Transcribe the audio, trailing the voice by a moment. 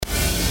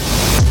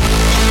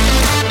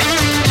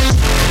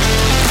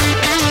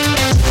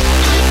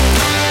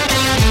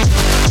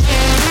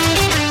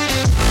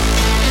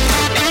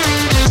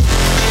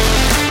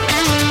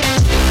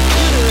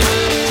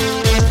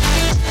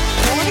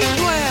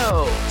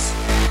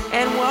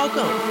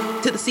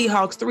Welcome to the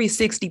Seahawks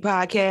 360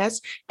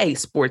 podcast, a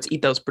sports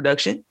ethos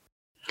production.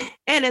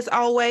 And as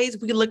always,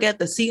 we look at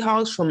the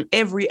Seahawks from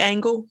every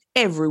angle,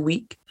 every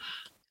week.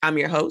 I'm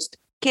your host,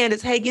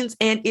 Candace Hagans,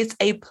 and it's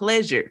a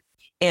pleasure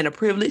and a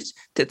privilege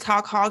to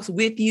talk Hawks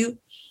with you.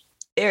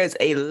 There's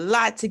a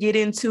lot to get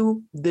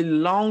into. The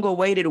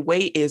long-awaited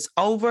wait is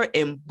over,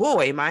 and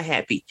boy, am I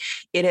happy.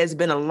 It has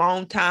been a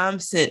long time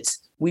since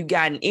we've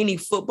gotten any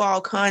football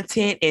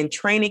content, and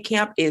training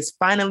camp is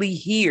finally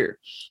here.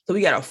 So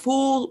we got a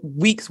full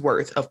week's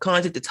worth of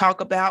content to talk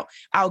about.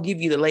 I'll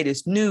give you the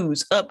latest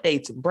news,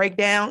 updates, and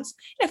breakdowns,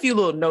 and a few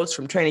little notes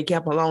from training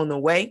camp along the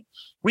way.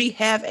 We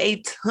have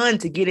a ton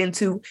to get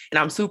into, and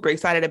I'm super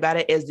excited about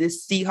it as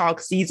this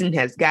Seahawks season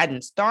has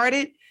gotten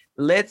started.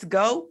 Let's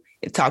go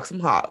and talk some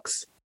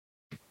Hawks.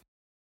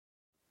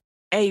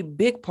 A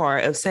big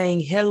part of saying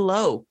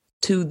hello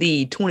to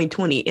the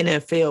 2020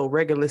 NFL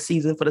regular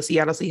season for the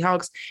Seattle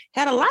Seahawks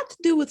had a lot to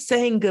do with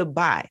saying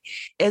goodbye.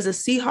 As the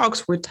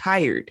Seahawks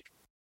retired,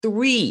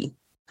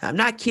 I'm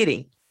not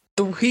kidding,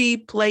 3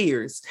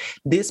 players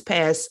this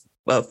past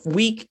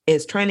week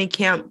as training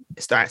camp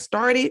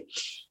started.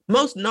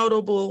 Most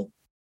notable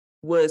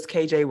was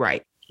KJ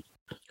Wright,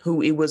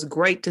 who it was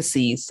great to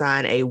see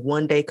sign a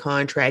one-day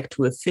contract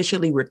to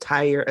officially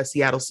retire a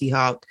Seattle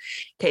Seahawk.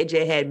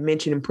 KJ had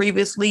mentioned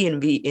previously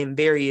in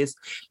various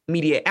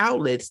media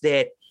outlets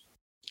that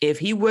if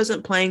he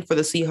wasn't playing for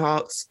the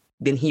Seahawks,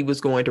 then he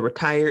was going to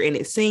retire. And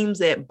it seems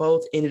that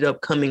both ended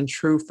up coming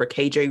true for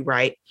KJ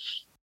Wright,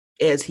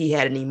 as he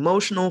had an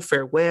emotional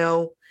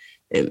farewell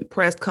and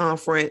press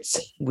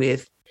conference we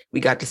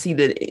got to see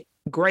the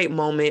great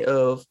moment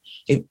of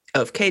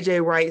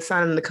KJ Wright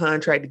signing the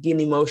contract, getting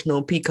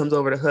emotional. Pete comes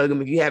over to hug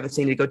him. If you haven't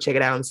seen it, go check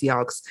it out on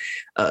Seahawks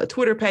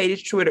Twitter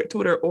page,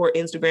 Twitter or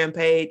Instagram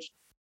page.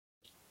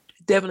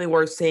 Definitely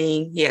worth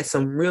seeing. He had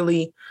some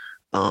really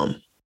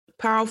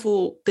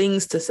powerful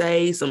things to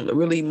say, some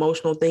really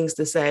emotional things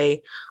to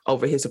say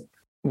over his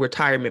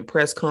retirement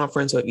press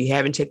conference. So if you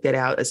haven't checked that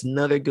out, it's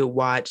another good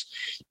watch.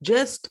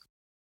 Just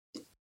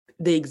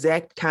the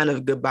exact kind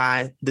of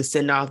goodbye, the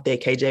send-off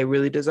that KJ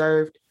really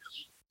deserved.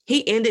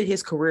 He ended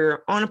his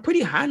career on a pretty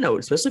high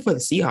note, especially for the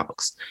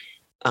Seahawks.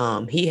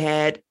 He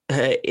had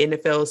an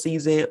NFL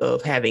season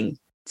of having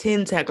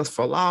 10 tackles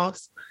for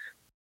loss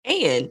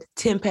and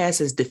 10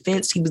 passes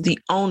defense. He was the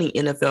only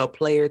NFL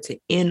player to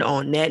end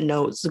on that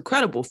note. It's an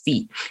incredible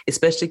feat,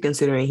 especially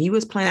considering he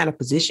was playing out of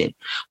position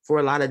for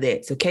a lot of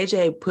that. So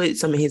KJ put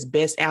some of his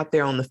best out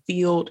there on the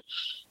field.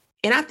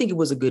 And I think it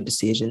was a good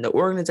decision. The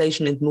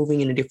organization is moving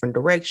in a different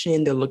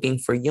direction. They're looking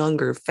for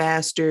younger,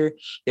 faster.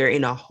 They're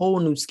in a whole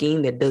new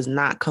scheme that does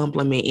not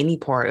complement any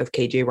part of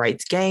KJ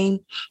Wright's game,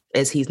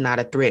 as he's not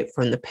a threat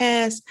from the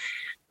past,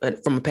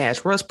 but from a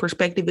pass rush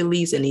perspective, at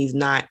least. And he's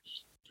not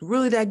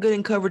really that good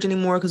in coverage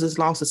anymore because his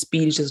loss of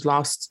speed. He's just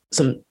lost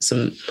some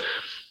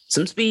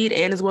speed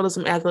and as well as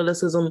some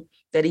athleticism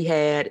that he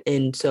had.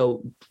 And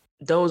so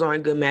those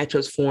aren't good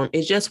matchups for him.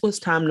 It just was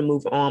time to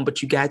move on,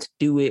 but you got to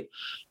do it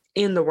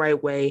in the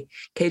right way.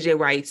 KJ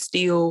Wright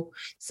still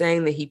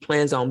saying that he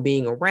plans on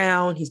being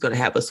around. He's going to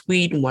have a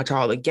suite and watch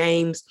all the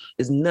games.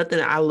 There's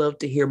nothing I love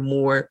to hear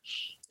more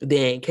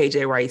than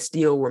KJ Wright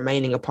still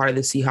remaining a part of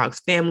the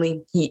Seahawks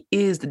family. He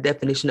is the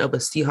definition of a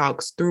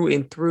Seahawks through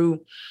and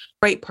through.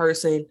 Great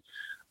person,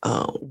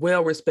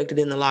 well-respected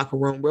in the locker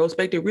room,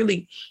 well-respected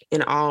really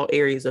in all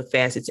areas of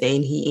facets.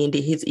 And he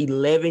ended his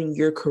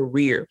 11-year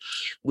career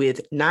with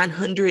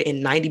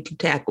 992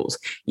 tackles.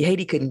 You hate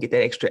he couldn't get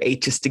that extra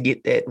 8 just to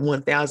get that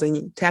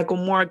 1,000 tackle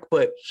mark,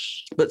 but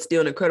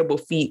still an incredible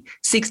feat.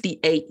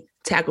 68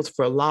 tackles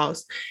for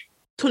loss,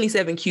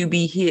 27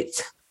 QB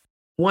hits,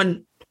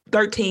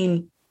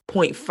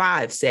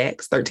 13.5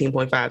 sacks,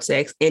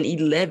 and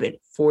 11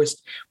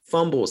 forced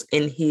fumbles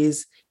in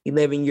his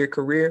 11-year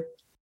career.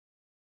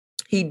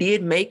 He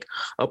did make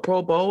a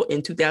Pro Bowl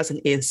in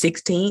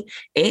 2016,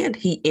 and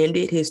he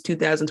ended his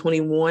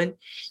 2021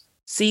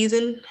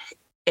 season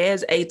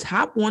as a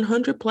top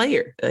 100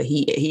 player.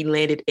 He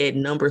landed at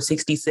number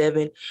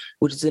 67,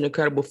 which is an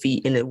incredible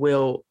feat and a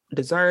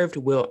well-deserved,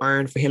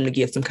 well-earned for him to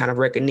get some kind of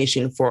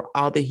recognition for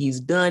all that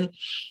he's done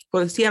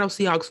for the Seattle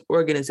Seahawks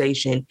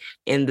organization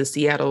and the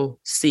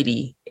Seattle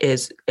city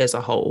as a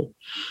whole.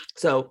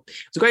 So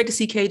it's great to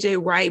see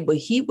KJ Wright, but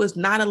he was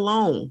not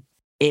alone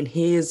in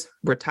his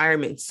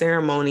retirement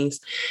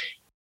ceremonies.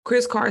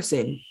 Chris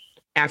Carson,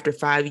 after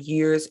 5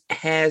 years,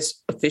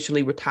 has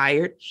officially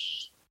retired.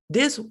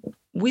 This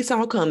we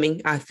saw coming.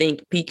 I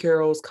think Pete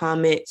Carroll's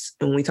comments,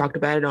 and we talked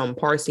about it on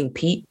Parsing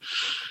Pete,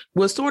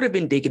 was sort of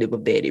indicative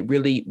of that. It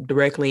really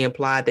directly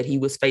implied that he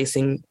was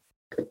facing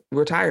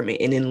retirement.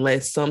 And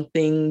unless some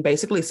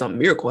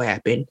miracle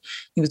happened,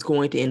 he was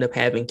going to end up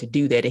having to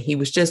do that. And he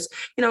was just,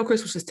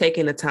 Chris was just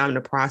taking the time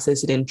to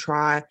process it and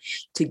try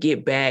to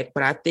get back.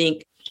 But I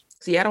think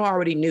Seattle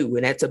already knew,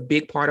 and that's a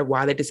big part of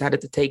why they decided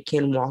to take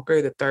Ken Walker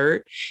III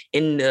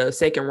in the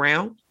second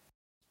round.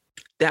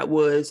 That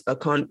was a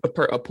point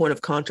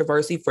of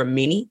controversy for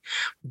many,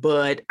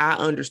 but I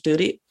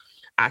understood it.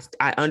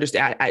 I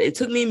understand. It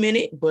took me a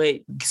minute,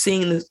 but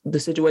seeing the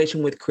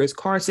situation with Chris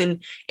Carson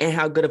and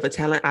how good of a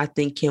talent I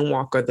think Ken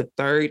Walker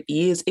III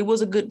is, it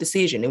was a good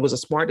decision. It was a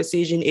smart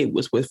decision. It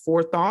was with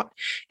forethought.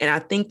 And I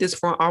think this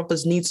front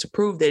office needs to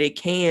prove that it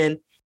can,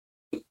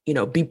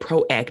 be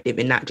proactive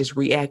and not just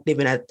reactive.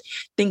 And I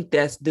think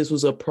this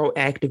was a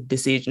proactive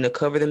decision to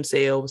cover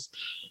themselves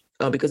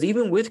because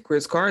even with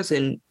Chris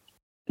Carson,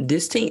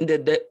 this team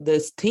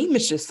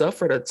has just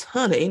suffered a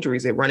ton of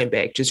injuries at running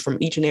back just from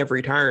each and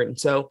every turn.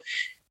 So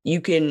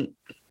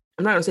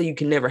I'm not going to say you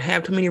can never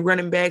have too many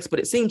running backs, but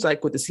it seems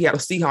like with the Seattle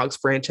Seahawks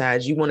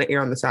franchise, you want to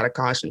err on the side of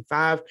caution.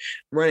 5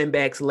 running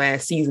backs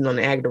last season on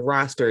the active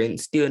roster and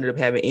still ended up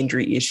having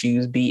injury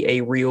issues be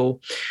a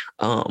real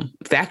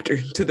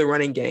factor to the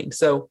running game.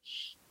 So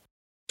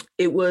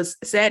it was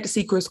sad to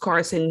see Chris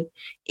Carson,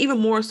 even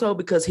more so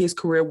because his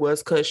career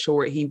was cut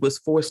short. He was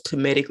forced to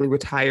medically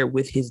retire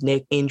with his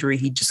neck injury.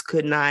 He just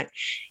could not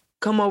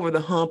come over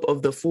the hump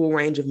of the full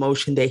range of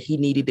motion that he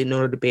needed in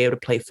order to be able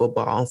to play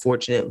football,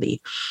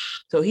 unfortunately.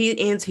 So he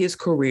ends his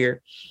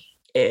career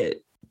at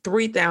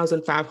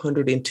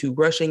 3,502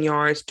 rushing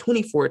yards,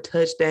 24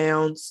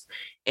 touchdowns,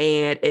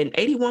 and an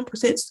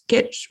 81%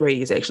 catch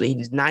rate. Actually, he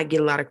does not get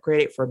a lot of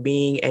credit for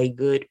being a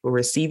good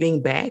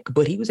receiving back,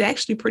 but he was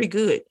actually pretty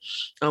good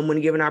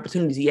when given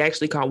opportunities. He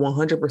actually caught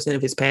 100%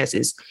 of his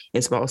passes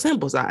in small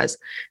sample size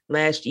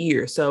last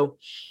year. So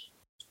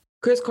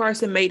Chris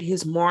Carson made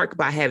his mark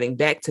by having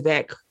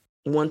back-to-back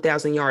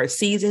 1,000-yard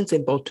seasons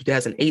in both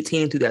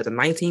 2018 and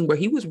 2019, where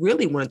he was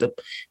really one of the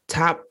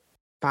top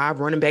 5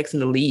 running backs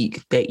in the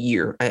league that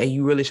year.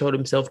 He really showed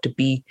himself to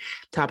be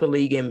top of the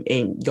league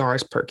in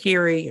yards per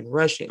carry and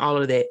rushing, all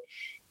of that.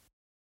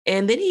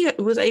 And then he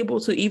was able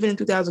to, even in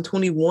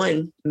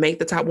 2021, make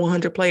the top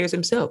 100 players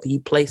himself. He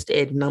placed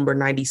at number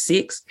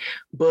 96,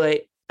 and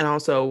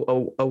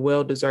also a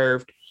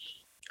well-deserved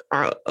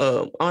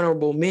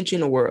honorable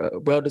mention or a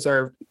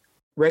well-deserved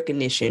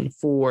recognition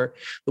for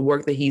the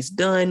work that he's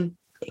done.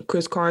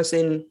 Chris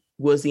Carson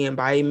was the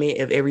embodiment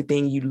of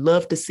everything you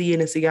love to see in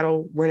a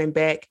Seattle running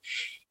back.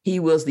 He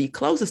was the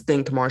closest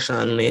thing to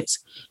Marshawn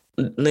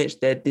Lynch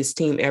that this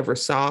team ever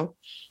saw.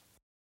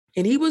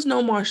 And he was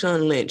no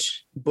Marshawn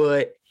Lynch,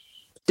 but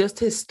just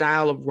his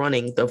style of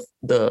running,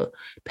 the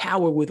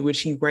power with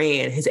which he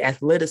ran, his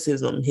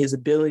athleticism, his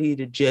ability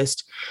to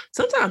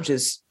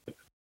sometimes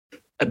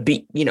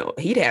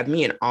he'd have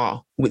me in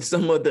awe with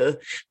some of the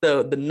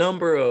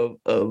number of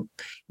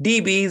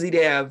DBs he'd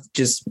have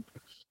just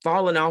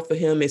falling off of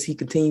him as he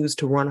continues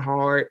to run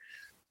hard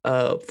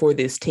for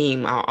this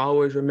team. I'll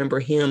always remember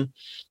him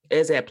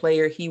as that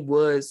player. He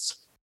was,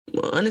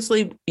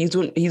 honestly,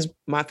 he's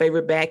my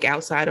favorite back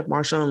outside of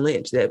Marshawn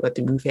Lynch that I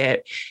think we've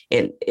had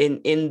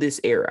in this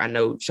era. I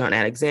know Shaun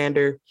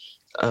Alexander,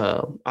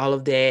 all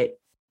of that,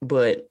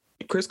 but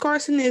Chris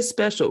Carson is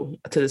special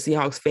to the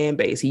Seahawks fan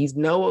base. He's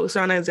no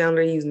Shaun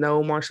Alexander, he's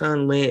no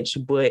Marshawn Lynch,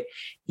 but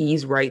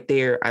he's right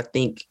there, I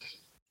think,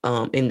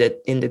 in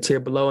the tier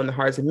below in the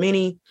hearts of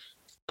many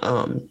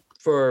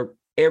for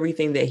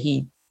everything that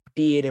he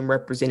did and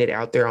represented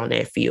out there on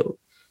that field.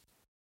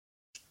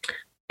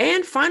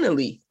 And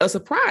finally, a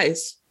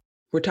surprise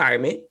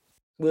retirement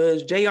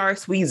was J.R.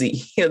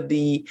 Sweezy,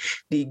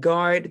 the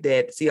guard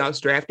that Seahawks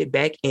drafted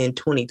back in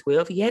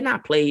 2012. He had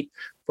not played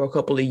for a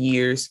couple of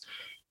years.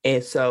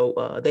 And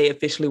so they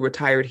officially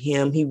retired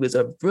him. He was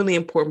a really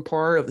important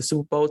part of the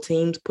Super Bowl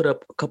teams, put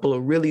up a couple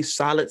of really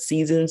solid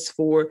seasons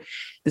for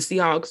the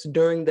Seahawks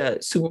during the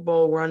Super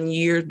Bowl run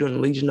year, during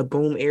the Legion of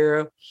Boom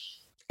era.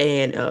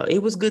 And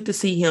it was good to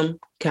see him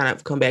kind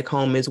of come back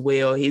home as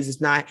well. He's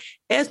not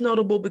as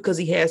notable because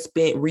he has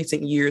spent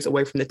recent years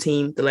away from the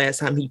team. The last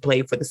time he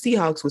played for the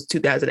Seahawks was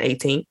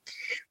 2018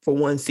 for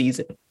one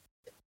season.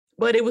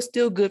 But it was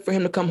still good for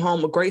him to come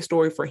home. A great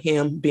story for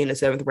him being a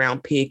 7th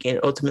round pick and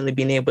ultimately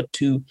being able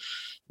to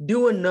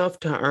do enough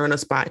to earn a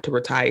spot to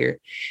retire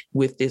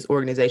with this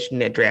organization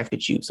that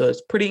drafted you. So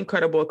it's pretty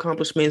incredible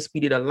accomplishments. We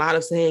did a lot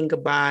of saying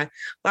goodbye,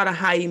 a lot of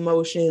high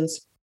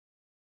emotions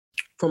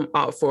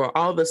for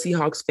all the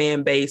Seahawks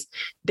fan base.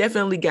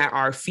 Definitely got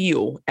our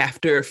fuel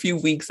after a few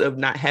weeks of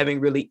not having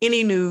really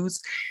any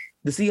news.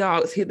 The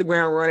Seahawks hit the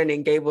ground running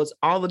and gave us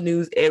all the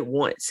news at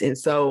once. And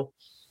so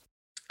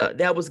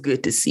that was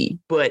good to see,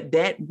 but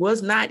that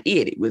was not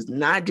it. It was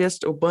not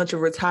just a bunch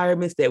of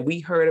retirements that we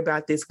heard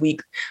about this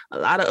week. A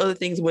lot of other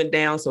things went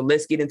down, so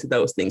let's get into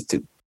those things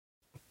too.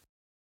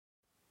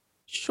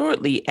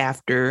 Shortly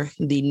after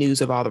the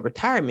news of all the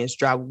retirements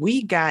dropped,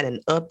 we got an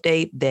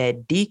update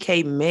that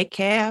DK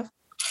Metcalf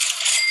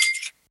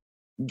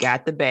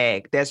got the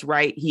bag. That's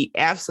right. He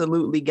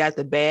absolutely got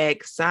the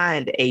bag,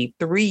 signed a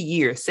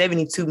 3-year,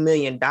 $72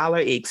 million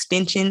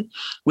extension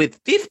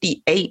with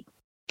 $58.2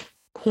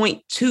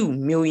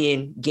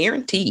 million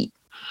guaranteed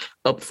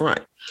up front.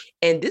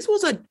 And this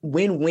was a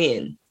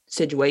win-win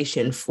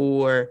situation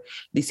for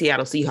the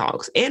Seattle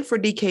Seahawks and for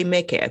DK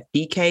Metcalf.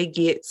 DK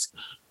gets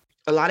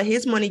a lot of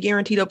his money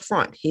guaranteed up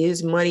front.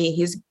 His money,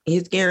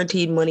 his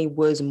guaranteed money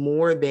was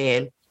more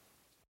than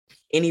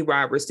any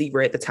wide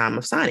receiver at the time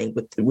of signing,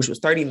 which was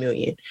 $30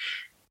 million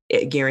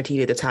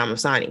guaranteed at the time of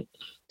signing.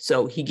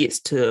 So he gets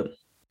to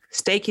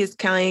stake his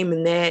claim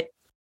in that.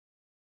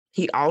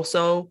 He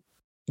also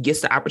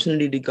gets the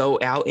opportunity to go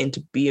out and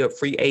to be a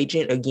free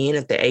agent again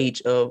at the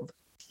age of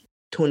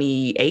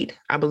 28,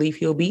 I believe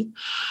he'll be,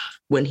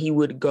 when he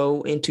would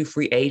go into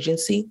free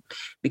agency,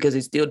 because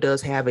he still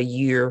does have a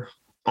year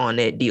on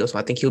that deal. So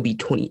I think he'll be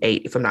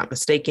 28, if I'm not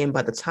mistaken,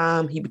 by the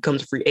time he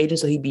becomes a free agent.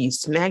 So he'd be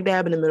smack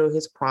dab in the middle of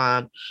his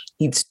prime.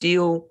 He'd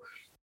still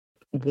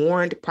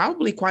warrant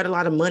probably quite a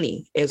lot of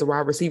money as a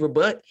wide receiver,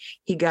 but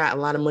he got a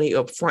lot of money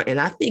up front. And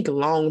I think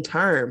long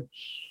term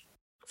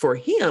for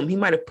him, he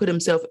might have put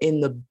himself in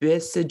the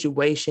best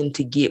situation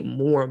to get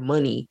more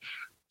money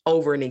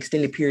over an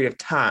extended period of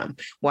time.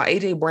 While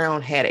A.J.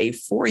 Brown had a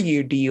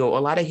 4-year deal, a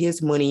lot of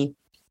his money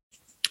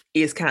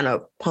is kind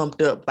of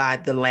pumped up by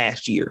the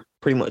last year,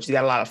 pretty much. He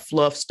got a lot of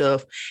fluff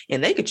stuff,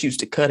 and they could choose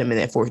to cut him in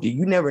that 4th year.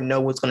 You never know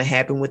what's going to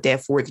happen with that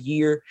 4th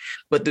year.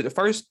 But the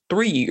first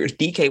 3 years,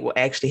 DK will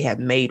actually have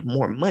made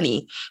more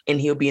money, and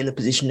he'll be in the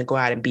position to go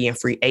out and be in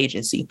free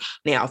agency.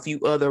 Now, a few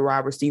other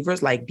wide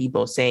receivers like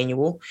Deebo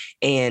Samuel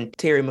and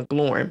Terry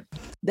McLaurin,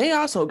 they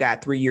also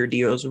got 3-year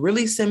deals,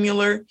 really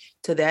similar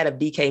to that of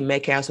DK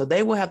Metcalf. So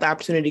they will have the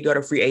opportunity to go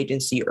to free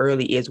agency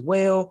early as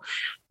well.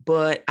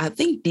 But I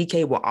think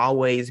DK will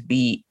always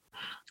be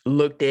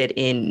looked at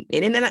and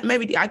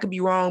maybe I could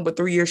be wrong, but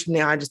 3 years from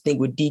now, I just think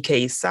with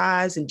DK's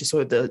size and just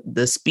sort of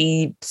the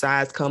speed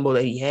size combo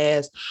that he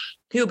has,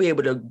 he'll be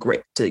able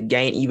to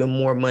gain even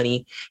more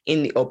money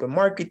in the open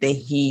market than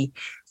he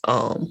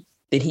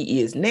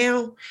is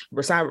now.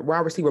 Wide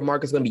receiver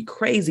market is going to be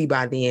crazy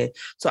by then.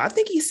 So I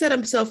think he set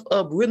himself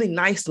up really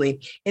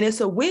nicely. And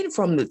it's a win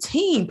from the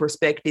team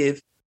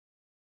perspective,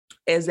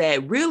 as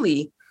that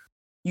really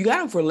you got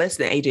him for less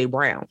than A.J.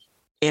 Brown.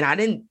 And I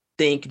didn't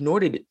think, nor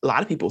did a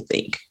lot of people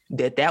think,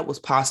 that was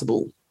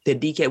possible.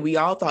 That we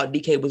all thought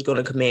DK was going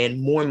to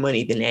command more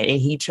money than that. And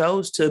he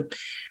chose to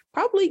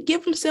probably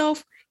give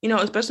himself,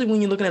 especially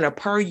when you're looking at a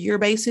per year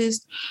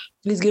basis,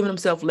 he's giving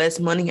himself less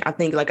money. I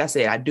think, like I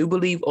said, I do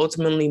believe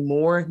ultimately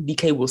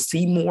DK will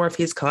see more of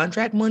his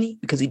contract money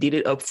because he did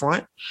it up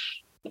front.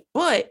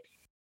 But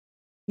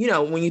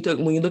when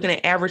you're looking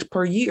at average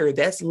per year,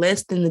 that's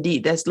less than the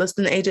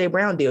AJ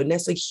Brown deal. And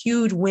that's a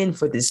huge win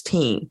for this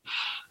team.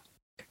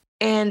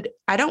 And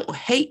I don't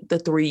hate the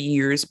 3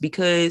 years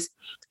because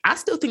I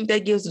still think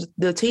that gives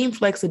the team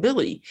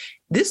flexibility.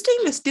 This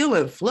team is still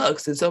in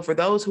flux. And so for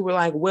those who are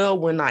like, well,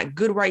 we're not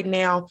good right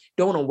now,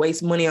 don't want to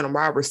waste money on a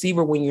wide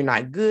receiver when you're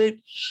not good.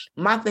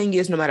 My thing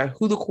is, no matter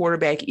who the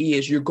quarterback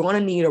is, you're going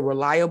to need a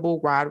reliable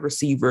wide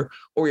receiver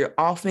or your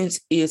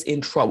offense is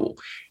in trouble.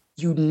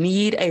 You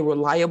need a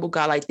reliable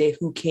guy like that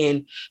who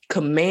can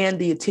command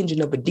the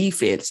attention of a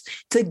defense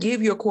to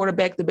give your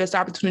quarterback the best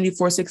opportunity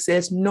for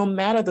success, no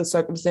matter the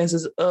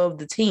circumstances of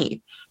the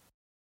team.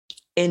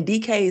 And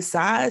DK's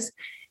size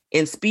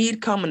and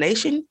speed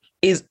combination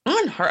is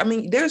unheard. I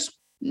mean, there's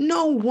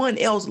no one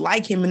else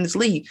like him in this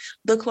league.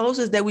 The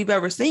closest that we've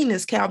ever seen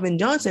is Calvin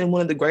Johnson,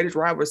 one of the greatest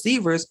wide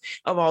receivers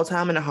of all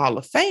time and a Hall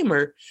of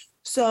Famer.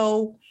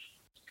 So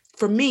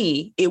for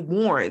me, it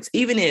warrants,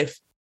 even if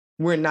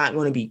we're not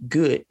going to be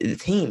good, the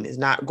team is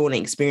not going to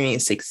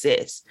experience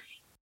success,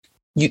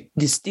 you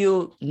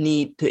still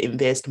need to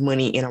invest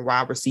money in a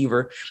wide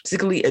receiver,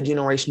 particularly a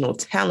generational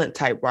talent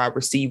type wide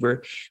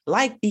receiver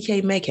like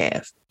DK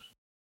Metcalf.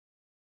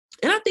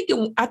 And I think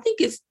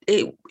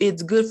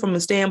it's good from a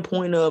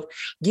standpoint of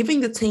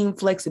giving the team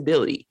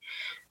flexibility.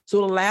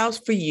 So it allows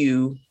for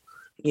you,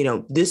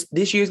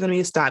 this year is going to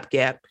be a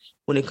stopgap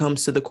when it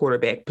comes to the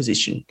quarterback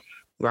position.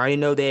 We already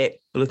know that.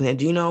 We're looking at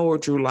Geno or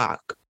Drew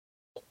Lock.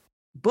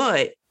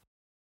 But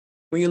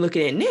when you're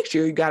looking at next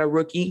year, you got a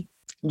rookie.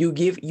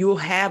 You'll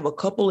have a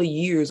couple of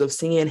years of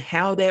seeing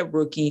how that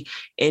rookie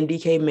and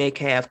DK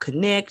Metcalf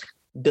connect.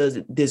 Does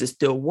it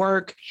still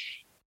work?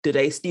 Do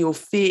they still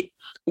fit?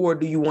 Or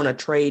do you want to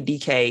trade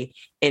DK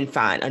and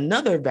find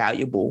another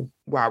valuable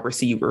wide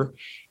receiver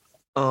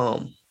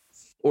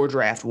or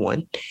draft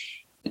one?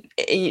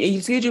 And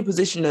you get your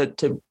position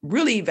to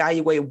really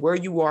evaluate where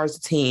you are as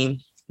a team,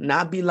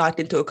 not be locked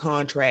into a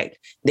contract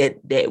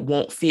that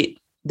won't fit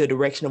the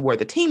direction of where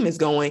the team is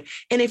going.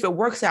 And if it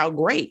works out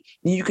great,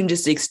 then you can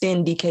just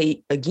extend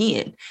DK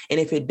again. And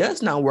if it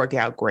does not work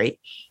out great,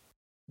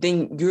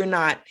 then you're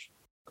not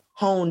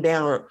honed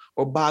down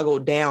or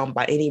boggled down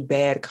by any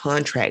bad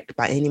contract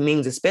by any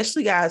means,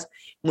 especially guys,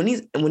 when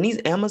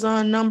these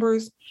Amazon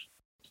numbers,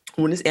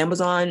 when this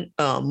Amazon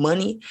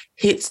money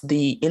hits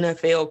the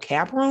NFL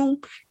cap room,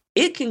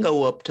 it can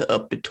go up to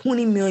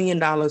 $20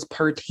 million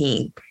per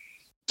team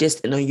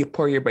just on a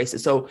per year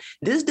basis. So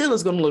this deal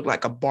is going to look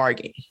like a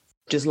bargain.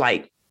 Just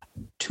like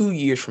 2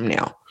 years from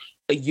now,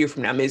 a year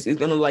from now, I mean, it's going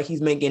to look like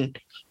he's making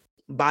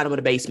bottom of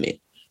the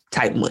basement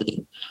type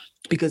money,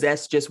 because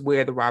that's just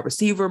where the wide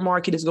receiver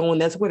market is going.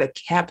 That's where the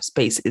cap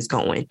space is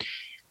going.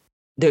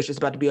 There's just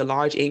about to be a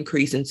large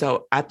increase. And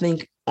so I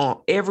think on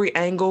every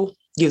angle,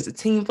 gives the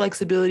team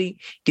flexibility,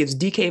 gives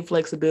DK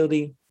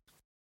flexibility,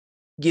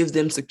 gives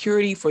them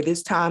security for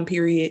this time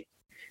period.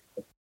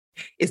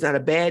 It's not a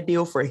bad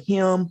deal for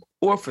him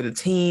or for the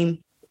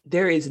team.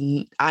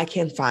 I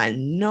can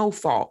find no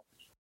fault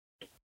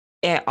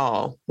at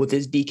all with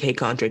this DK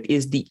contract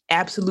is the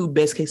absolute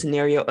best case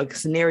scenario, a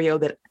scenario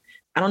that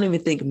I don't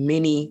even think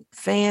many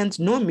fans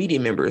nor media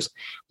members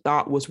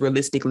thought was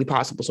realistically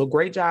possible. So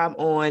great job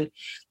on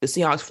the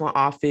Seahawks front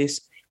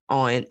office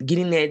on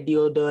getting that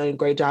deal done.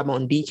 Great job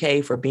on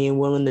DK for being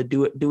willing to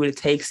do what it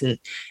takes and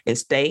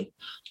stay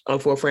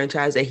for a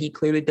franchise that he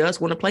clearly does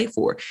want to play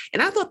for.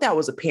 And I thought that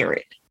was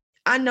apparent.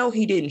 I know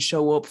he didn't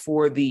show up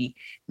for the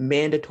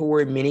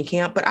mandatory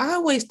minicamp, but I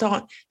always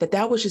thought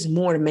that was just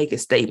more to make a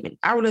statement.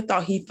 I really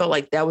thought he felt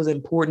like that was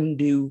important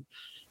to,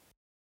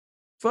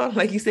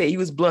 like you said, he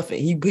was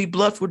bluffing. He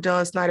bluffed with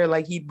John Snyder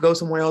like he'd go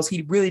somewhere else.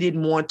 He really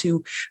didn't want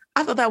to.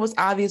 I thought that was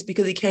obvious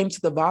because he came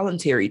to the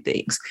voluntary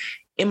things.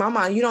 In my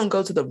mind, you don't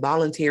go to the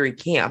voluntary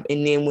camp,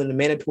 and then when the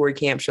mandatory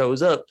camp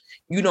shows up,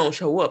 you don't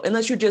show up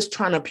unless you're just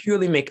trying to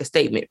purely make a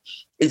statement.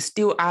 It's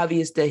still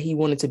obvious that he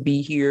wanted to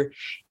be here.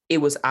 It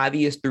was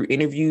obvious through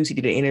interviews. He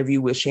did an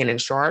interview with Shannon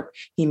Sharpe.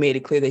 He made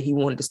it clear that he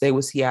wanted to stay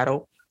with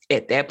Seattle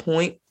at that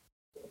point.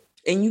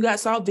 And you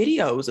guys saw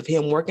videos of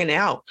him working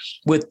out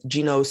with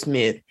Geno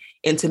Smith.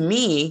 And to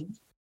me,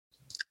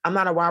 I'm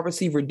not a wide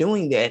receiver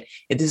doing that.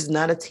 If this is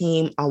not a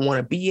team I want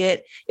to be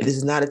at, if this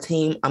is not a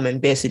team I'm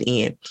invested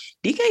in,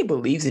 DK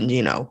believes in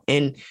Geno.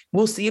 And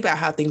we'll see about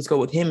how things go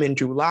with him and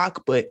Drew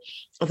Lock. But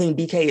I think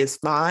DK is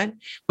fine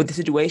with the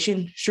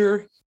situation.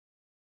 Sure,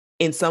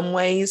 in some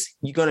ways,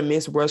 you're going to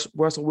miss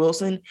Russell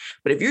Wilson.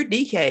 But if you're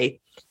DK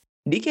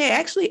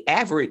actually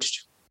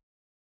averaged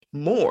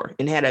more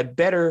and had a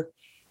better,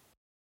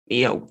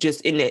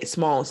 just in that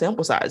small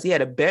sample size, he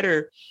had a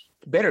better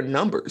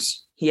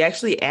numbers. He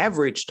actually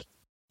averaged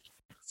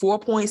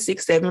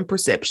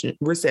 4.67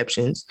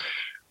 receptions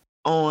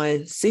on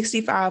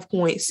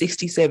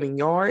 65.67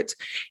 yards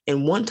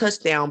and 1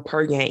 touchdown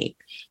per game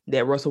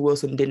that Russell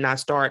Wilson did not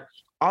start.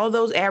 All of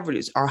those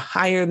averages are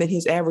higher than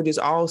his averages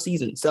all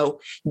season. So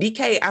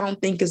DK, I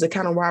don't think is the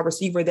kind of wide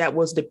receiver that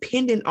was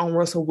dependent on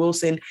Russell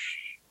Wilson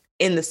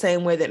in the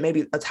same way that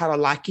maybe a Tyler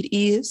Lockett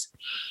is.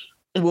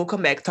 And we'll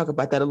come back and talk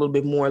about that a little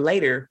bit more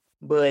later.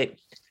 But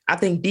I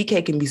think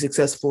DK can be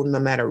successful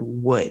no matter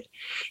what.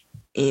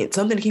 And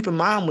something to keep in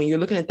mind when you're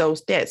looking at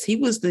those stats, he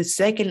was the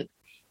second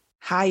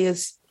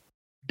highest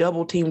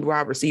double-teamed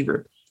wide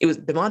receiver. It was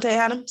Devontae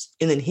Adams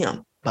and then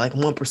him by like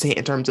 1%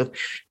 in terms of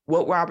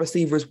what wide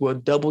receivers were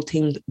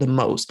double-teamed the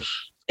most.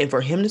 And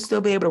for him to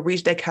still be able to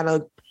reach that kind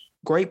of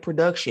great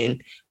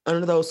production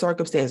under those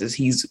circumstances,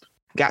 he's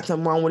got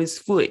something wrong with his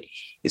foot,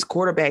 his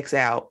quarterback's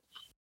out,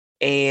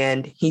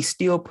 and he's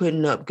still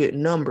putting up good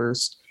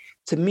numbers.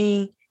 To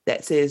me,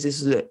 that says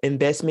this is an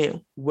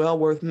investment well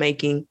worth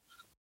making.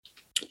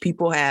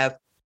 People have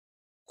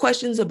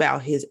questions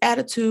about his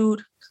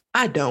attitude.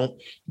 I don't.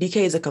 DK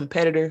is a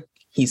competitor.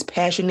 He's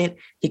passionate.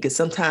 He can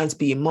sometimes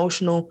be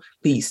emotional,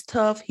 but he's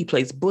tough. He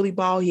plays bully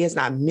ball. He has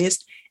not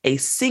missed a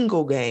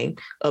single game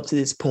up to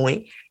this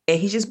point. And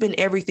he's just been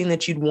everything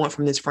that you'd want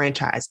from this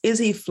franchise. Is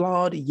he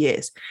flawed?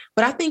 Yes.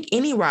 But I think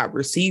any wide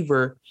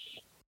receiver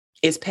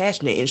is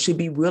passionate and should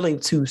be willing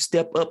to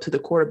step up to the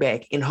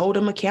quarterback and hold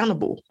him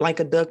accountable like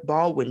a Doug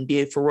Baldwin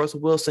did for Russell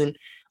Wilson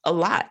a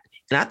lot.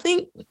 And I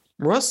think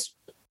Russ,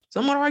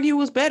 some would argue,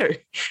 was better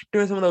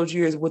during some of those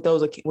years with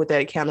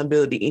that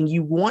accountability. And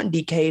you want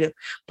DK to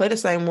play the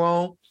same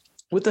role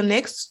with the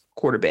next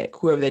quarterback,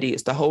 whoever that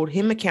is, to hold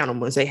him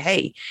accountable and say,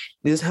 hey,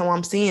 this is how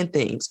I'm seeing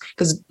things.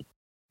 Because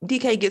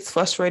DK gets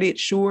frustrated,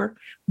 sure.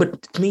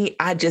 But to me,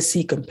 I just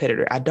see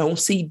competitor. I don't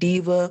see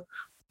diva.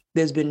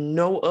 There's been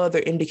no other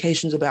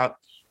indications about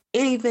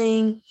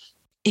anything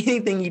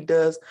he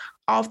does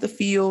off the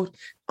field,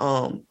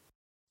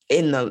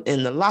 in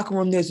the locker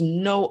room. There's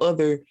no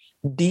other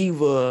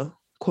diva,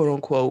 quote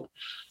unquote,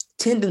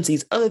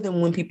 tendencies other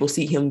than when people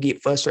see him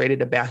get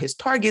frustrated about his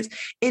targets.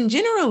 And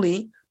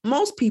generally,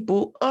 most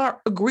people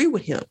agree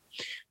with him.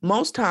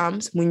 Most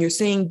times when you're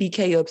seeing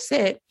DK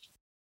upset,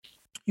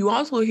 you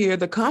also hear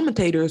the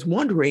commentators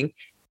wondering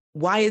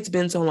why it's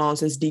been so long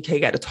since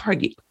DK got a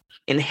target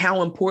and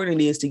how important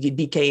it is to get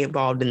DK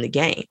involved in the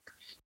game.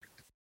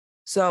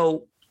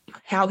 So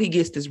how he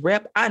gets this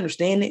rep, I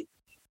understand it,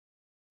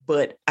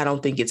 but I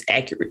don't think it's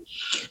accurate.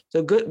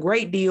 So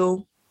great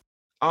deal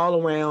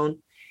all around.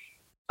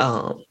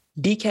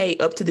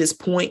 DK up to this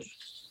point,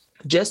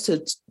 I just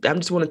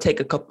want to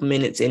take a couple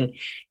minutes and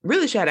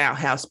really shout out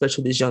how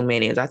special this young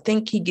man is. I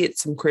think he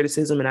gets some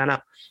criticism, and I'm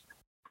not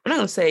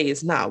going to say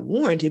it's not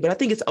warranted, but I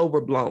think it's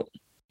overblown,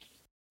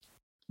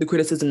 the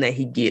criticism that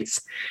he gets.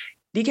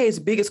 DK's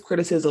biggest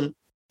criticism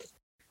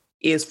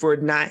is for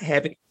not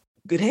having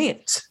good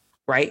hands,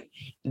 right?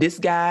 This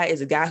guy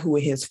is a guy who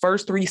in his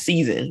first 3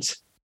 seasons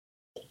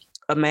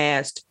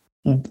amassed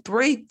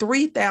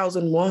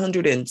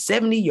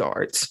 3,170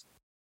 yards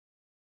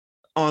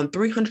on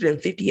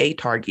 358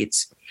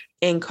 targets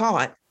and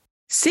caught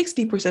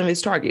 60% of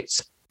his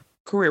targets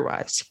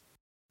career-wise.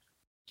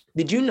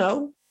 Did you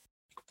know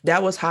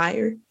that was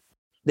higher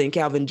than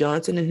Calvin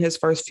Johnson in his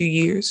first few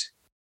years?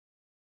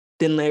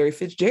 Than Larry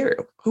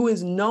Fitzgerald, who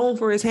is known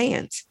for his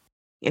hands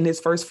in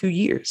his first few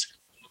years.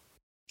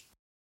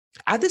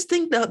 I just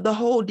think the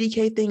whole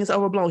DK thing is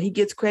overblown. He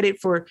gets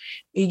criticism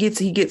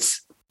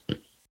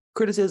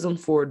criticism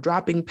for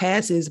dropping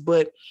passes,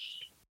 but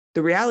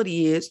the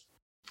reality is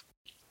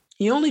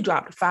he only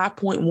dropped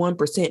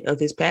 5.1% of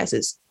his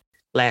passes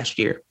last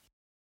year.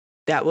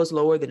 That was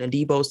lower than a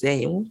Deebo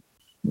Samuel,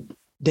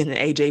 than an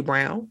A.J.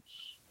 Brown,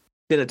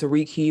 than a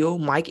Tyreek Hill,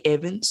 Mike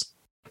Evans,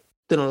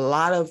 than a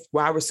lot of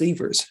wide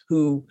receivers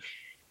who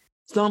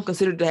some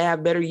considered to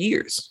have better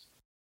years.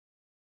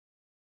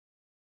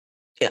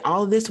 And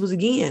all of this was,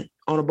 again,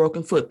 on a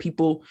broken foot.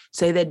 People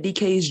say that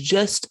DK is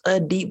just a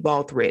deep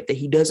ball threat, that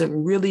he doesn't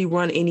really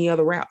run any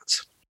other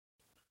routes.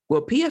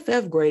 Well,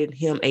 PFF graded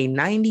him a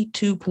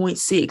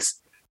 92.6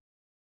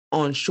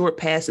 on short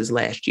passes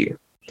last year.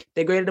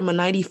 They graded him a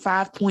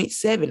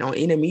 95.7 on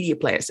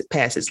intermediate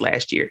passes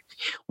last year.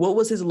 What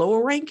was his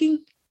lower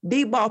ranking?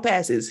 Deep ball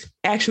passes,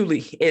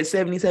 actually at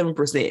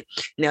 77%.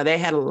 Now, that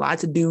had a lot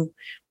to do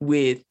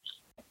with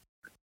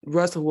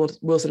Russell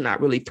Wilson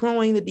not really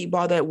throwing the deep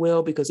ball that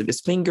well because of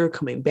his finger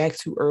coming back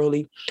too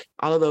early.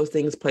 All of those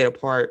things played a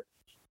part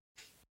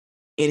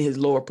in his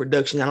lower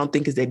production. I don't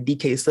think it's that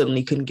DK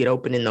suddenly couldn't get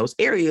open in those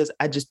areas.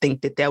 I just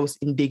think that that was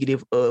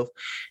indicative of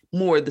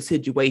more of the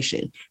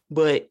situation.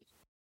 But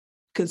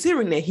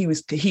considering that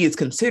he is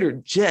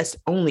considered just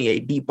only a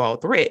deep ball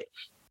threat,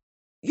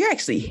 you're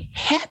actually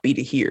happy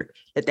to hear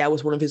that that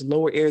was one of his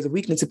lower areas of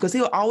weakness, because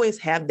he'll always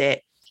have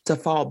that to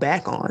fall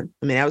back on.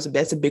 I mean,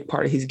 that's a big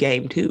part of his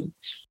game too.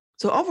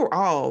 So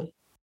overall,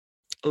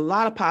 a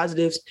lot of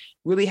positives.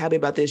 Really happy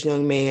about this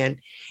young man.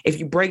 If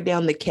you break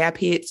down the cap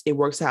hits, it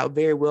works out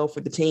very well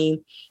for the team.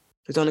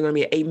 There's only going to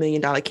be an $8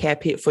 million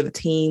cap hit for the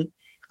team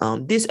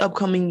this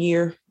upcoming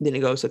year. Then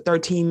it goes to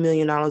 $13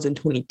 million in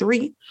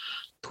 23,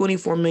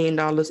 $24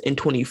 million in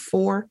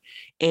 24,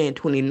 and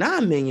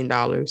 $29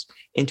 million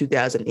in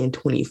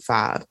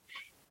 2025,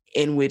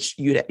 in which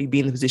you'd be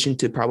in the position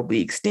to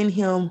probably extend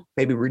him,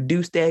 maybe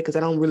reduce that, because I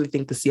don't really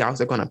think the Seahawks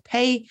are going to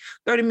pay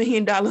 $30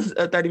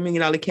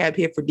 million cap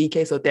hit for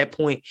DK. So at that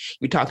point,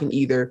 you're talking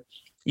either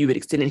you had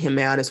extended him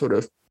out and sort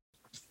of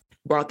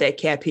brought that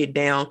cap hit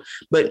down,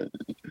 but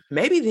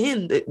maybe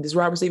then this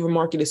wide receiver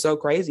market is so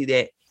crazy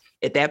that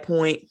at that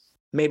point,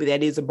 maybe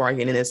that is a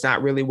bargain and it's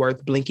not really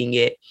worth blinking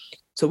at.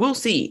 So we'll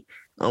see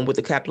what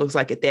the cap looks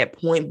like at that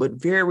point, but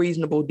very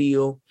reasonable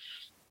deal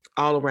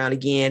all around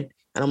again.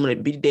 And I'm going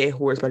to be dead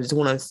horse, but I just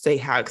want to say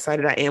how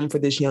excited I am for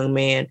this young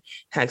man,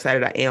 how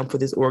excited I am for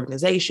this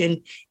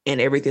organization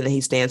and everything that he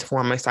stands for.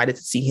 I'm excited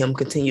to see him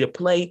continue to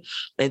play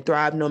and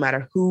thrive no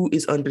matter who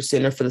is under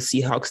center for the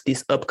Seahawks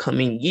this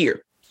upcoming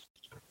year.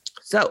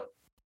 So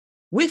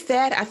with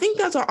that, I think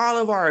those are all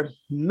of our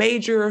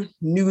major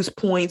news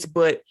points,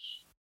 but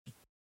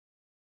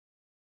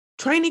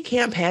training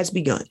camp has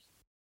begun.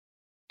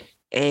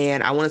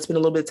 And I want to spend a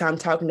little bit of time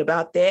talking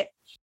about that.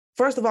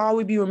 First of all,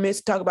 we'd be remiss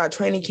to talk about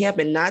training camp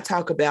and not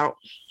talk about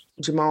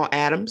Jamal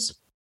Adams,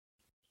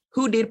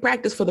 who did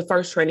practice for the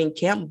first training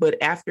camp,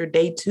 but after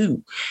day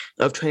 2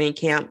 of training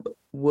camp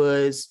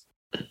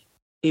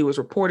it was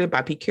reported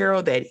by Pete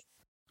Carroll that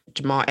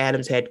Jamal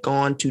Adams had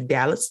gone to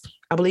Dallas,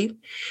 I believe,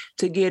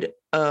 to get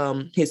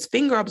his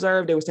finger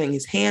observed. They were saying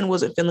his hand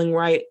wasn't feeling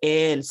right,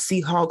 and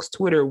Seahawks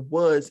Twitter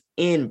was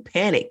in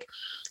panic.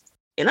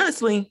 And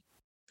honestly,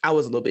 I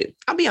was a little bit,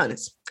 I'll be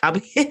honest.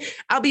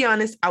 I'll be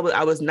honest. I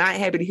was not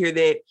happy to hear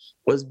that.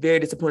 Was very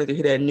disappointed to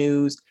hear that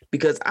news,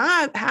 because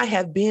I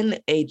have been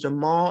a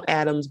Jamal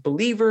Adams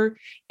believer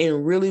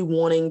in really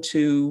wanting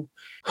to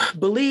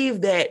believe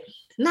that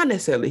not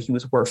necessarily he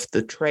was worth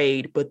the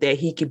trade, but that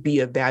he could be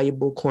a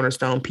valuable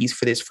cornerstone piece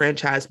for this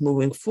franchise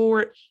moving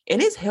forward.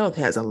 And his health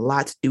has a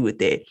lot to do with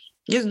that.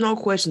 There's no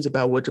questions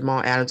about what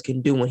Jamal Adams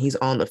can do when he's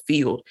on the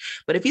field.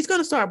 But if he's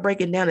going to start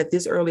breaking down at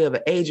this early of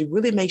an age, it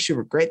really makes you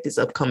regret this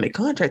upcoming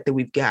contract that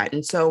we've got.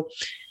 And so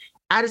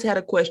I just had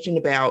a question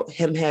about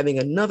him having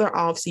another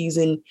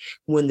offseason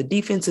when the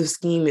defensive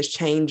scheme is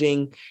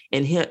changing.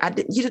 And you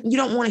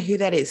don't want to hear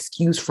that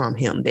excuse from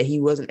him that he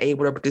wasn't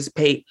able to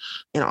participate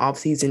in an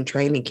offseason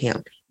training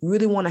camp. You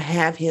really want to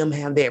have him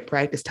have that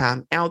practice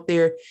time out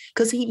there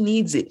because he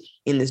needs it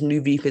in this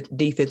new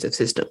defensive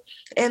system.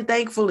 And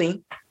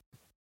thankfully,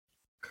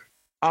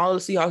 all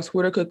of Seahawks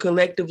Twitter could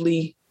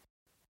collectively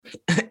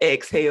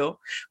exhale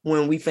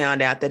when we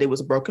found out that it was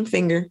a broken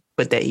finger,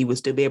 but that he would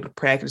still be able to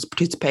practice,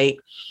 participate.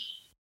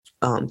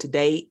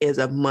 Today, as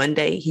of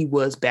Monday, he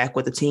was back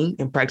with the team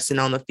and practicing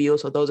on the field.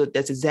 So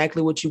that's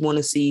exactly what you want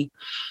to see.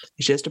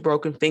 It's just a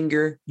broken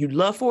finger. You'd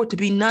love for it to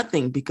be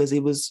nothing because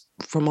it was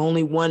from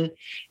only one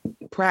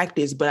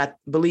practice, but I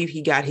believe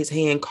he got his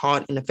hand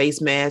caught in a face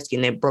mask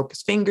and that broke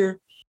his finger.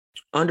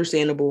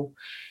 Understandable.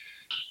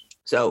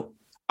 So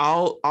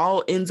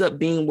all ends up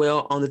being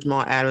well on the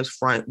Jamal Adams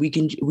front.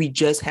 We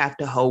just have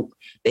to hope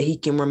that he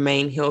can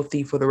remain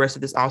healthy for the rest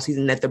of this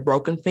offseason, that the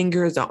broken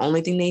finger is the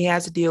only thing that he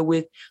has to deal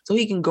with so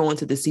he can go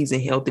into the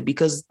season healthy,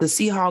 because the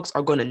Seahawks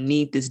are going to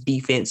need this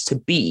defense to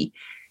be,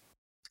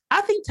 I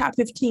think, top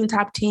 15,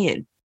 top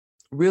 10,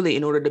 really,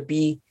 in order to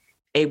be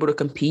able to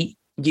compete,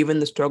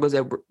 given the struggles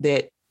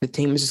that the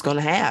team is just going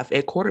to have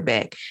at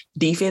quarterback.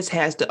 Defense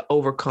has to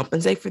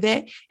overcompensate for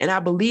that. And I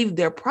believe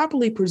they're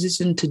properly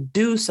positioned to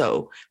do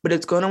so, but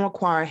it's going to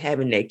require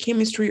having that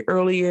chemistry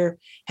earlier,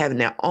 having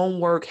their own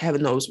work,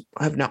 having their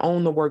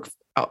own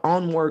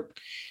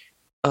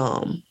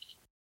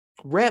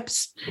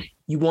reps.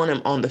 You want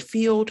them on the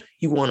field.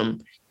 You want them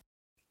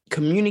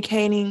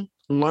communicating,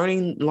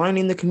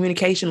 learning the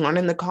communication,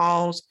 learning the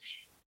calls,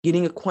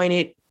 getting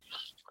acquainted,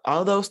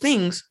 all those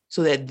things,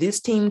 so that this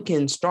team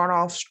can start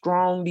off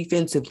strong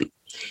defensively.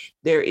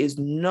 There is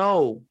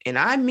no, and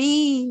I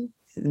mean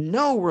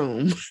no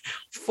room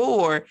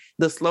for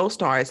the slow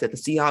starts that the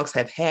Seahawks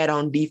have had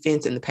on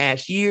defense in the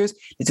past years.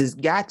 This has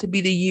got to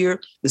be the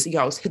year the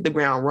Seahawks hit the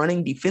ground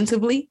running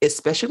defensively,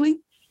 especially.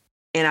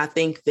 And I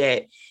think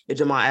that if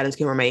Jamal Adams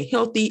can remain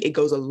healthy, it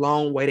goes a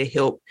long way to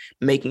help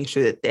making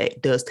sure that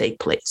that does take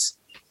place.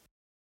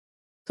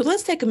 So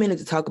let's take a minute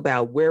to talk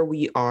about where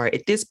we are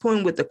at this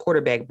point with the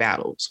quarterback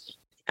battles.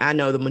 I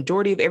know the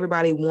majority of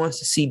everybody wants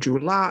to see Drew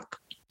Lock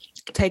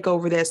take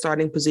over that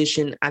starting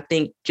position. I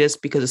think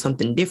just because of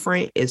something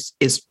different is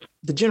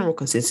the general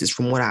consensus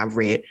from what I've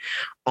read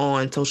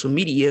on social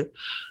media.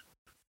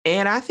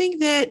 And I think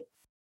that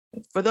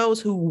for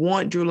those who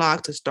want Drew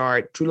Lock to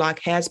start, Drew Lock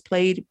has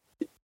played.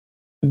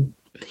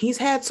 He's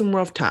had some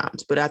rough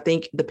times, but I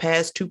think the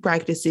past 2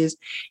 practices,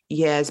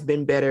 he has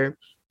been better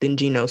than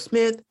Geno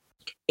Smith.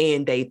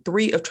 In day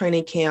 3 of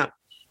training camp,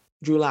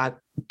 Drew Lock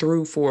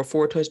threw for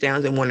 4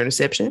 touchdowns and 1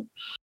 interception.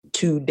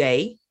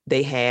 Today,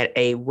 they had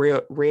a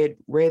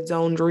red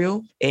zone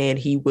drill, and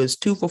he was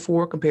 2 for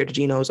 4 compared to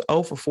Geno's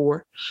 0 for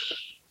 4.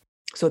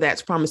 So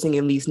that's promising,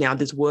 at least. Now,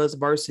 this was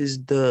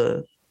versus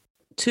the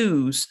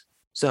twos.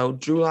 So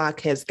Drew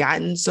Lock has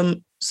gotten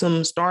some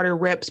starter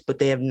reps, but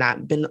they have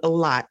not been a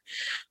lot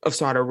of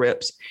starter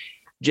reps,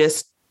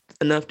 just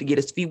enough to get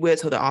his feet wet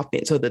so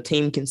the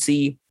team can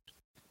see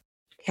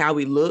how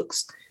he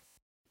looks.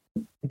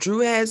 Drew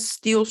has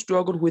still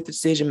struggled with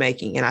decision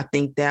making, and I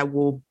think that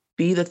will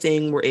be the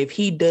thing where if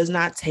he does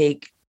not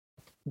take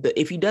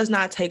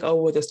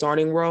over the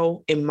starting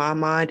role, in my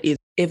mind, is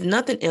if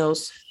nothing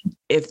else,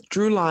 if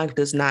Drew Lock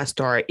does not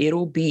start,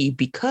 it'll be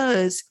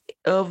because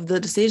of the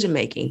decision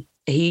making.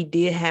 He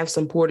did have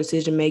some poor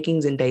decision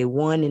makings in day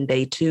 1 and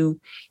day 2,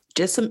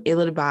 just some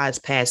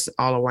ill-advised passes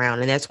all around.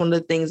 And that's one of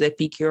the things that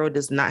Pete Carroll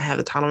does not have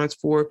the tolerance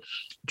for.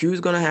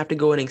 Drew's going to have to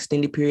go an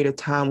extended period of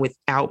time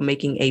without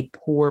making a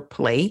poor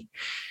play,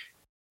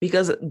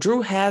 because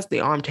Drew has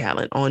the arm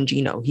talent on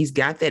Geno. He's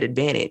got that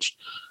advantage.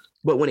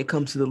 But when it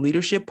comes to the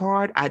leadership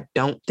part, I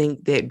don't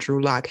think that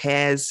Drew Lock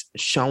has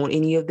shown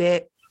any of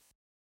that.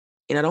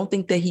 And I don't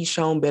think that he's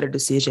shown better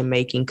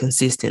decision-making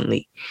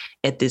consistently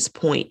at this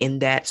point.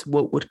 And that's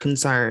what would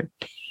concern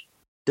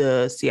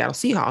the Seattle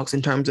Seahawks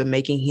in terms of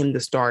making him the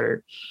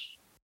starter.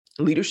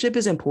 Leadership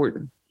is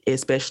important,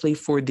 especially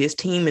for this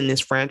team and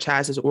this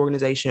franchise, this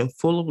organization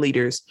full of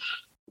leaders.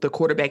 The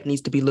quarterback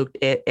needs to be looked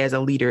at as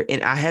a leader.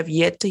 And I have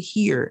yet to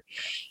hear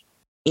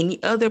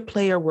any other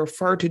player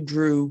refer to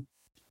Drew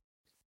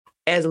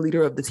as a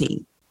leader of the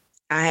team.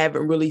 I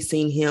haven't really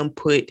seen him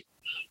put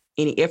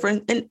any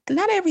effort, and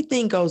not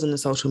everything goes into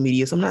social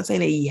media. So I'm not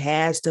saying that he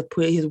has to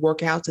put his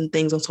workouts and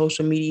things on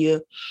social media,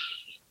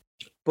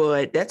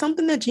 but that's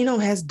something that Geno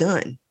has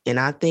done. And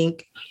I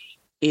think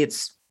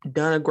it's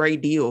done a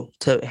great deal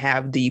to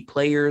have the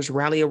players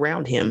rally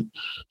around him.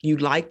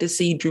 You'd like to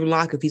see Drew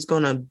Lock, if he's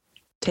going to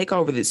take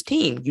over this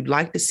team, you'd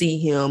like to see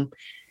him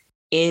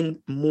in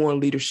more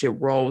leadership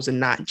roles and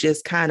not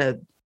just kind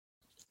of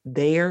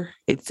there.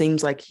 It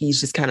seems like he's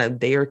just kind of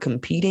there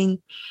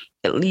competing,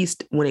 at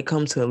least when it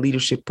comes to a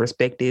leadership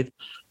perspective.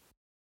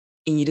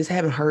 And you just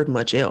haven't heard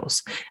much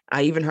else.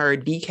 I even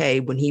heard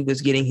DK when he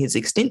was getting his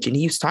extension.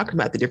 He was talking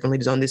about the different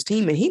leaders on this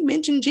team, and he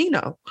mentioned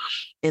Geno.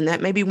 And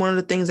that may be one of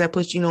the things that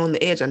puts Geno on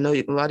the edge. I know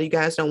a lot of you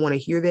guys don't want to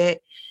hear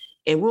that.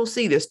 And we'll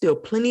see. There's still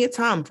plenty of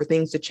time for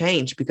things to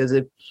change, because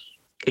if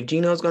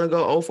Geno's going to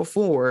go 0 for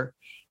 4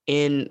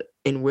 in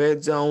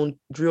red zone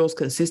drills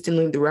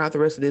consistently throughout the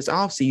rest of this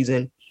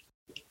offseason,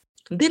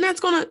 then that's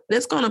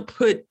gonna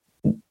put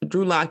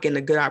Drew Lock in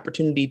a good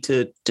opportunity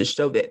to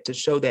show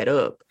that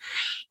up.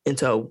 And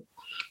so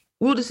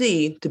we'll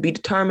see, to be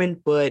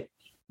determined, but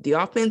the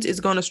offense is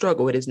going to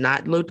struggle. It has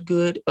not looked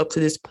good up to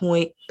this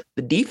point.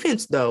 The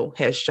defense, though,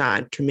 has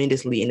shined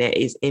tremendously, and that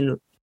is in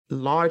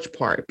large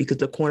part because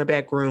the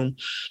cornerback room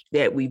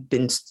that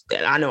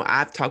I know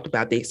I've talked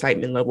about the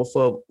excitement level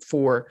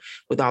for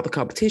with all the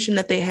competition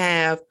that they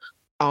have,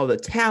 all the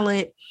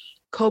talent.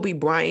 Kobe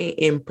Bryant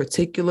in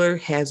particular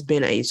has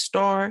been a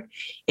star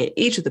in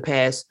each of the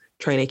past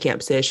training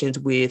camp sessions,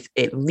 with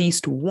at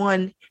least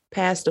one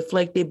pass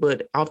deflected,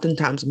 but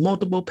oftentimes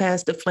multiple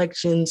pass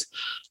deflections.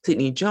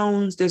 Sidney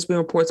Jones, there's been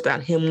reports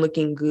about him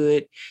looking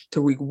good.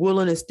 Tariq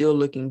Woolen is still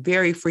looking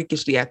very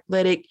freakishly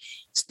athletic,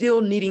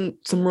 still needing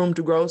some room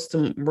to grow,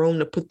 some room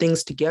to put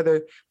things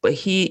together, but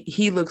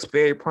he looks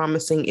very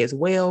promising as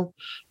well.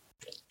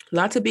 A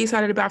lot to be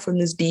excited about from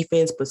this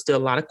defense, but still a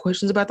lot of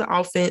questions about the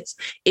offense.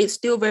 It's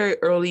still very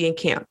early in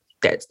camp.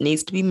 That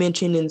needs to be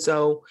mentioned. And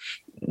so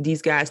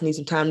these guys need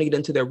some time to get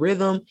into their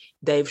rhythm.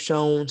 They've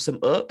shown some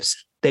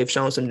ups they've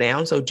shown some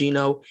down. So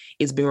Geno,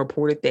 it's been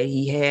reported that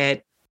he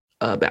had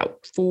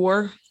about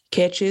 4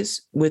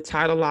 catches with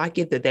Tyler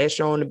Lockett, that's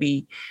shown to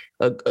be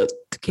a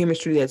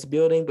chemistry that's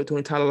building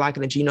between Tyler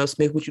Lockett and Geno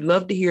Smith, which you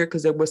love to hear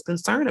because there was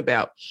concern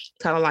about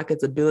Tyler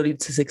Lockett's ability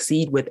to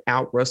succeed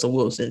without Russell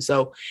Wilson.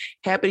 So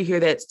happy to hear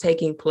that's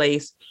taking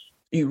place.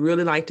 You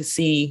really like to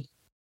see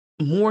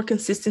more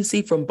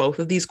consistency from both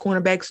of these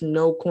cornerbacks.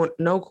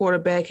 No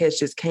quarterback has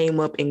just came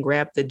up and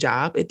grabbed the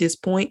job at this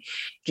point.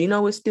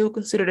 Geno is still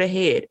considered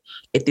ahead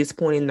at this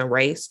point in the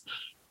race,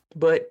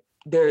 but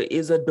there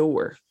is a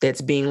door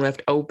that's being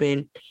left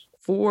open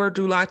for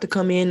Drew Lock to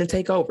come in and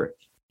take over.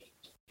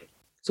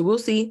 So we'll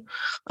see.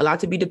 A lot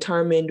to be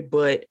determined,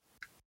 but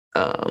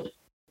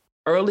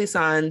early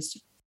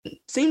signs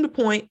seem to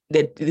point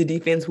that the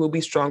defense will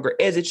be stronger,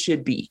 as it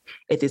should be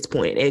at this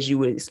point, as you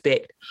would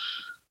expect.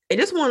 And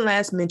just one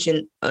last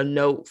mention, a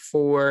note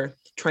for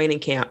training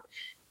camp.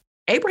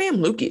 Abraham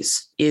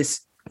Lucas is,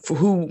 for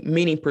who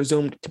many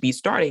presumed to be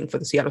starting for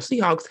the Seattle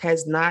Seahawks,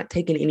 has not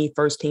taken any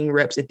first-team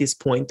reps at this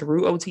point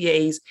through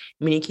OTAs,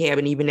 minicamp,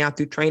 and even now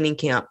through training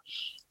camp.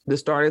 The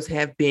starters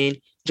have been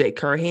Jake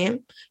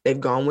Curhan. They've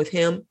gone with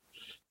him.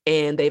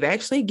 And they've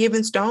actually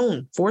given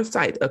Stone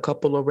Forsythe a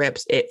couple of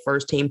reps at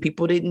first team.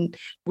 People didn't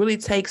really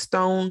take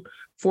Stone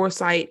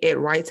Forsythe at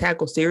right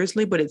tackle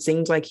seriously, but it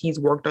seems like he's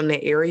worked on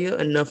that area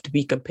enough to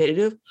be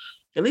competitive,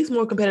 at least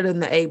more competitive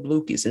than Abe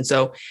Lucas. And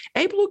so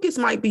Abe Lucas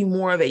might be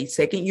more of a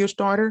second-year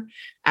starter.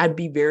 I'd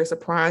be very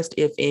surprised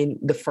if in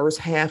the first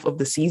half of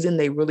the season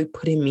they really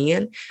put him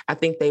in. I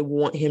think they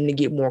want him to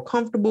get more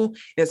comfortable.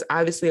 There's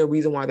obviously a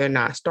reason why they're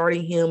not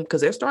starting him,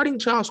 because they're starting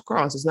Charles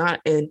Cross. It's not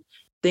a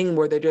thing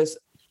where they're just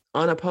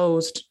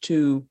unopposed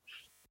to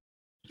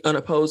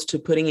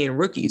putting in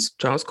rookies.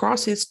 Charles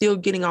Cross is still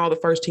getting all the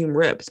first team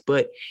reps,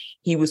 but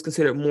he was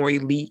considered more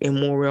elite and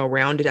more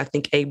well-rounded. I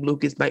think Abe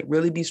Lucas might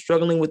really be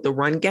struggling with the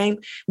run game,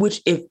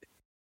 which when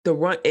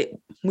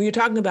you're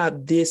talking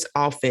about this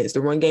offense, the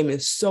run game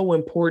is so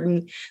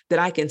important that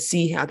I can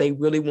see how they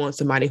really want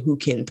somebody who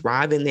can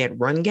thrive in that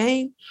run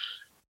game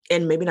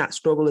and maybe not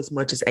struggle as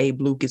much as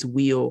Abe Lucas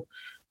will,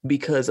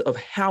 because of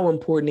how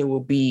important it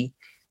will be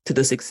to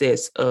the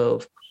success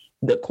of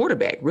the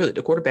quarterback. Really,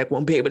 the quarterback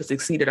won't be able to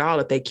succeed at all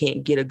if they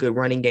can't get a good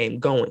running game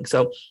going.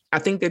 So I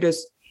think they're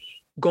just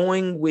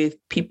going with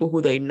people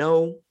who they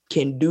know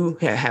can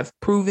have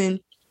proven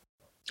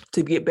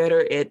to get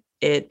better at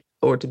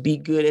or to be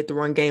good at the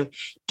run game.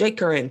 Jake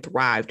Curran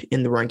thrived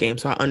in the run game,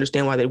 so I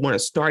understand why they want to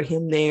start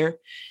him there.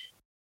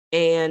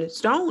 And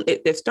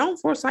if Stone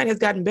Forsythe has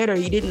gotten better,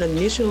 he didn't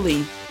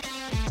initially.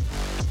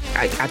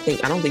 I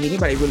don't think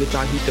anybody really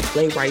thought he could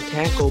play right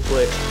tackle,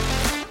 but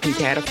he's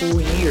had a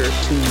full year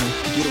to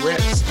get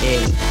reps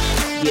and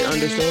get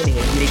understanding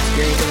and get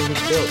experience under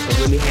his belt to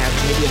really have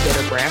maybe a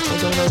better grasp on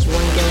some of those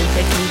run game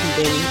techniques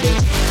than even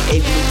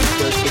Abe Lucas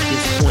does at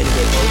this point in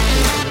their both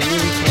teams and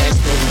really pass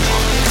heavy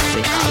offenses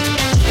in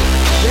college.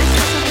 That's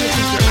just something to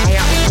keep your eye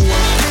out for.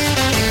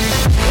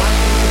 A lot of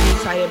things to be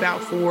excited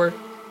about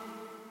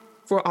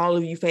for all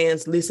of you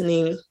fans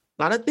listening. A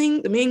lot of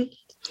things. I mean,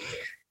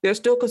 there's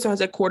still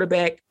concerns at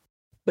quarterback,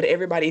 but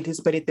everybody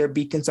anticipated there'd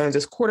be concerns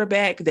as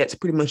quarterback. That's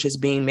pretty much just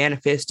being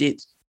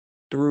manifested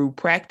through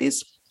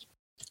practice.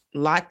 A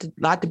lot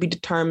to be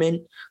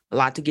determined, a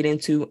lot to get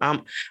into.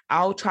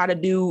 I'll try to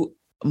do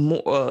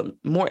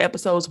more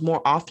episodes more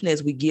often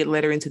as we get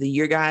later into the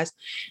year, guys.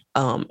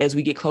 As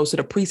we get closer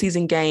to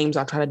preseason games,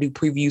 I'll try to do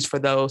previews for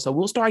those. So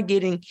we'll start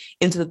getting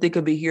into the thick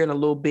of it here in a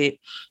little bit.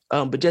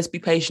 But just be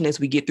patient as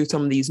we get through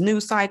some of these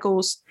news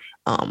cycles.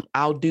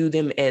 I'll do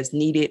them as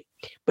needed.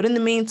 But in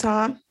the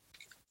meantime,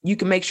 you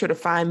can make sure to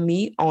find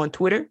me on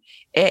Twitter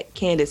at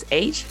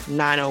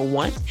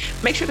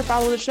CandaceH901. Make sure to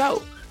follow the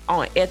show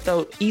on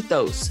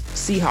Ethos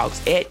Seahawks,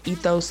 at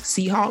Ethos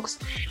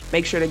Seahawks.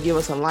 Make sure to give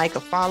us a like, a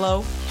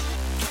follow.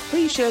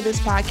 Please share this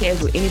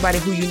podcast with anybody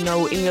who you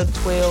know, any of the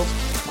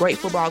 12. Great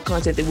football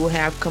content that we'll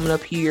have coming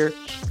up here.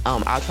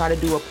 I'll try to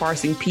do a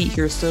Parsing Pete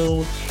here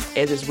soon,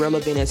 as it's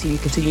relevant as he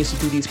continues to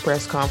do these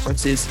press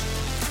conferences.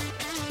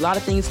 A lot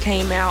of things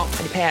came out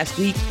in the past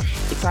week.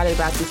 Excited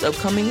about this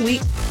upcoming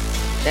week.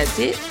 That's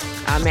it.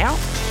 I'm out.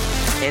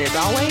 And as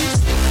always,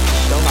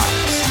 go Hawks.